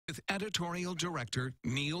with editorial director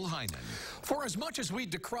Neil Heinan. For as much as we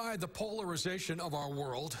decry the polarization of our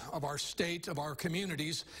world, of our state, of our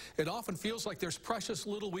communities, it often feels like there's precious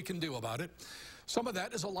little we can do about it. Some of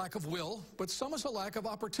that is a lack of will, but some is a lack of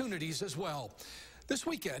opportunities as well. This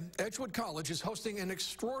weekend, Edgewood College is hosting an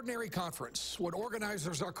extraordinary conference, what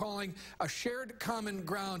organizers are calling a Shared Common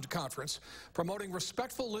Ground Conference, promoting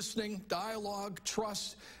respectful listening, dialogue,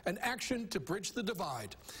 trust, and action to bridge the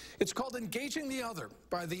divide. It's called Engaging the Other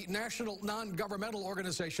by the national non-governmental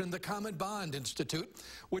organization, the Common Bond Institute,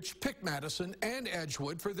 which picked Madison and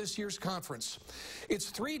Edgewood for this year's conference.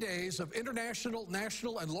 It's 3 days of international,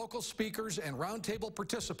 national, and local speakers and roundtable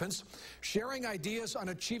participants sharing ideas on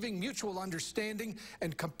achieving mutual understanding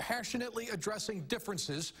and compassionately addressing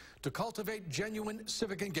differences to cultivate genuine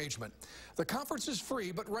civic engagement. The conference is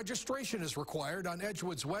free, but registration is required on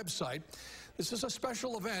Edgewood's website. This is a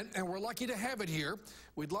special event, and we're lucky to have it here.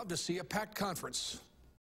 We'd love to see a packed conference.